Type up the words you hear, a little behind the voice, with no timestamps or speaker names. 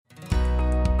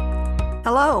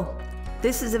Hello,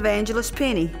 this is Evangelist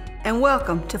Penny, and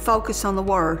welcome to Focus on the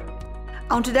Word.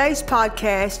 On today's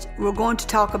podcast, we're going to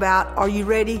talk about, are you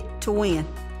ready to win?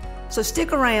 So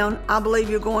stick around, I believe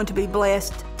you're going to be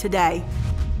blessed today.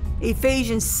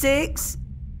 Ephesians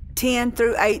 6:10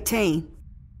 through 18.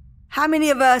 How many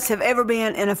of us have ever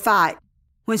been in a fight?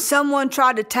 When someone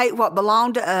tried to take what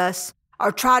belonged to us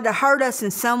or tried to hurt us in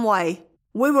some way,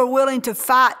 we were willing to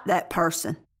fight that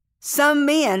person. Some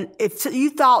men, if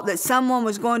you thought that someone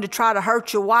was going to try to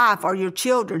hurt your wife or your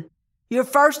children, your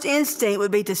first instinct would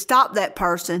be to stop that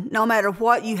person no matter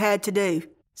what you had to do.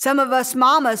 Some of us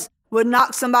mamas would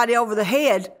knock somebody over the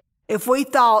head if we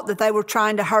thought that they were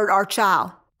trying to hurt our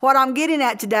child. What I'm getting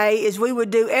at today is we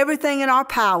would do everything in our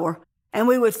power and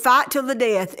we would fight till the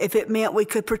death if it meant we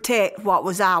could protect what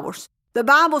was ours. The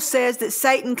Bible says that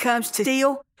Satan comes to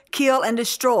steal, kill, and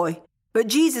destroy, but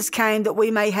Jesus came that we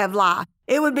may have life.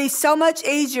 It would be so much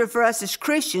easier for us as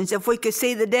Christians if we could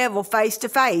see the devil face to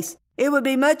face. It would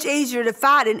be much easier to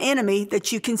fight an enemy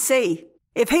that you can see.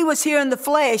 If he was here in the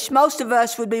flesh, most of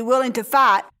us would be willing to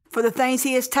fight for the things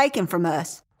he has taken from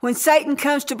us. When Satan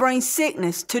comes to bring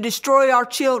sickness, to destroy our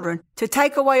children, to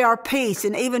take away our peace,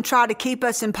 and even try to keep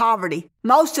us in poverty,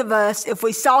 most of us, if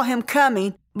we saw him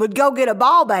coming, would go get a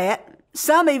ball bat,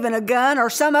 some even a gun or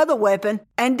some other weapon,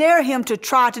 and dare him to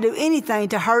try to do anything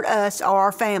to hurt us or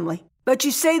our family. But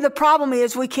you see, the problem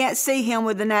is we can't see him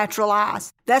with the natural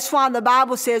eyes. That's why the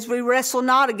Bible says we wrestle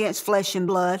not against flesh and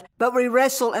blood, but we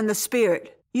wrestle in the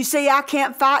Spirit. You see, I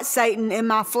can't fight Satan in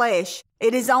my flesh.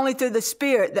 It is only through the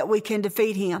Spirit that we can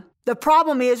defeat him. The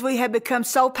problem is we have become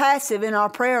so passive in our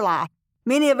prayer life.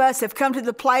 Many of us have come to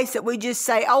the place that we just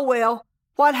say, oh well,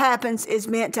 what happens is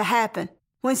meant to happen.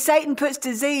 When Satan puts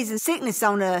disease and sickness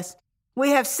on us, we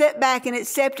have sat back and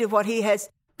accepted what he has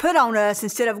put on us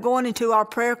instead of going into our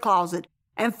prayer closet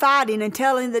and fighting and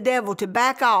telling the devil to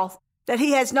back off, that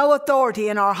he has no authority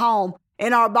in our home,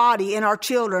 in our body, in our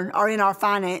children, or in our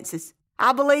finances.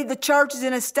 I believe the church is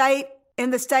in the state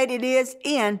it is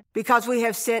in because we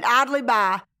have sat idly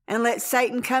by and let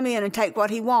Satan come in and take what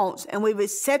he wants, and we've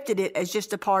accepted it as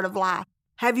just a part of life.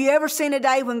 Have you ever seen a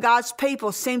day when God's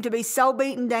people seem to be so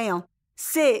beaten down,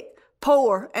 sick,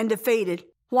 poor, and defeated?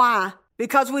 Why?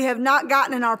 Because we have not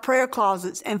gotten in our prayer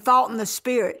closets and fought in the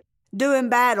Spirit, doing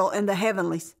battle in the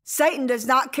heavenlies. Satan does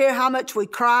not care how much we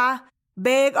cry,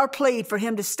 beg, or plead for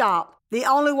him to stop. The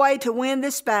only way to win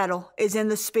this battle is in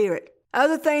the Spirit.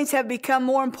 Other things have become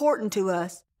more important to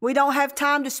us. We don't have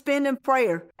time to spend in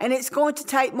prayer, and it's going to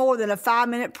take more than a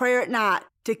 5-minute prayer at night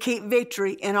to keep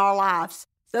victory in our lives.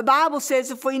 The Bible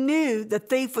says if we knew the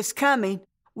thief was coming,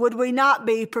 would we not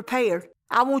be prepared?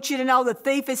 I want you to know the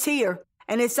thief is here.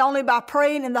 And it's only by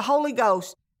praying in the Holy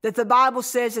Ghost that the Bible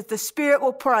says that the Spirit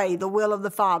will pray the will of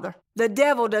the Father. The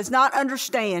devil does not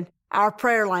understand our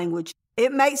prayer language.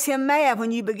 It makes him mad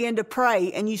when you begin to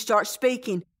pray and you start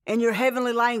speaking in your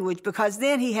heavenly language, because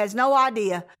then he has no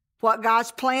idea what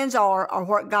God's plans are or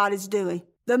what God is doing.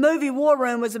 The movie War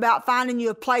Room was about finding you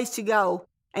a place to go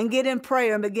and get in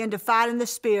prayer and begin to fight in the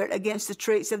Spirit against the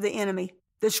tricks of the enemy.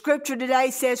 The scripture today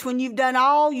says when you've done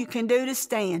all you can do to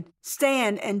stand,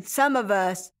 and some of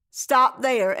us stop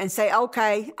there and say,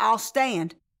 okay, I'll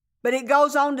stand. But it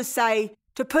goes on to say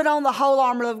to put on the whole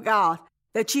armor of God,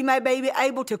 that you may be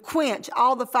able to quench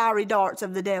all the fiery darts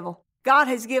of the devil. God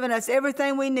has given us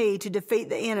everything we need to defeat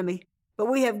the enemy, but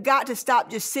we have got to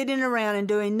stop just sitting around and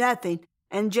doing nothing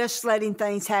and just letting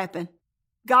things happen.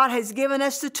 God has given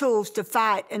us the tools to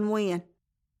fight and win.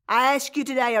 I ask you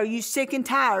today, are you sick and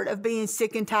tired of being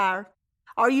sick and tired?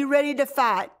 Are you ready to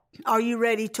fight? Are you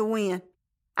ready to win?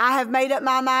 I have made up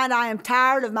my mind. I am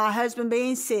tired of my husband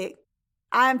being sick.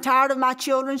 I am tired of my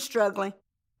children struggling.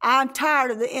 I am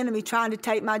tired of the enemy trying to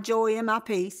take my joy and my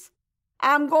peace.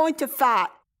 I'm going to fight,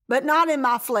 but not in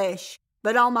my flesh,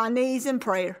 but on my knees in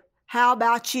prayer. How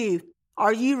about you?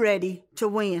 Are you ready to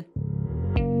win?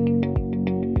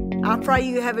 I pray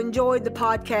you have enjoyed the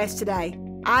podcast today.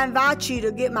 I invite you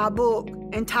to get my book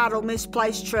entitled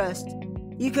Misplaced Trust.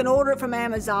 You can order it from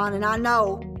Amazon, and I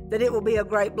know that it will be a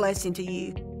great blessing to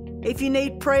you. If you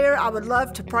need prayer, I would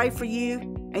love to pray for you,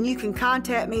 and you can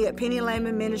contact me at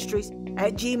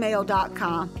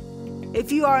pennylandmanministries@gmail.com.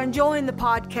 If you are enjoying the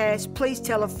podcast, please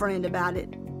tell a friend about it.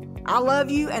 I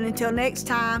love you, and until next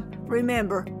time,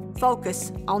 remember,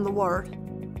 focus on the Word.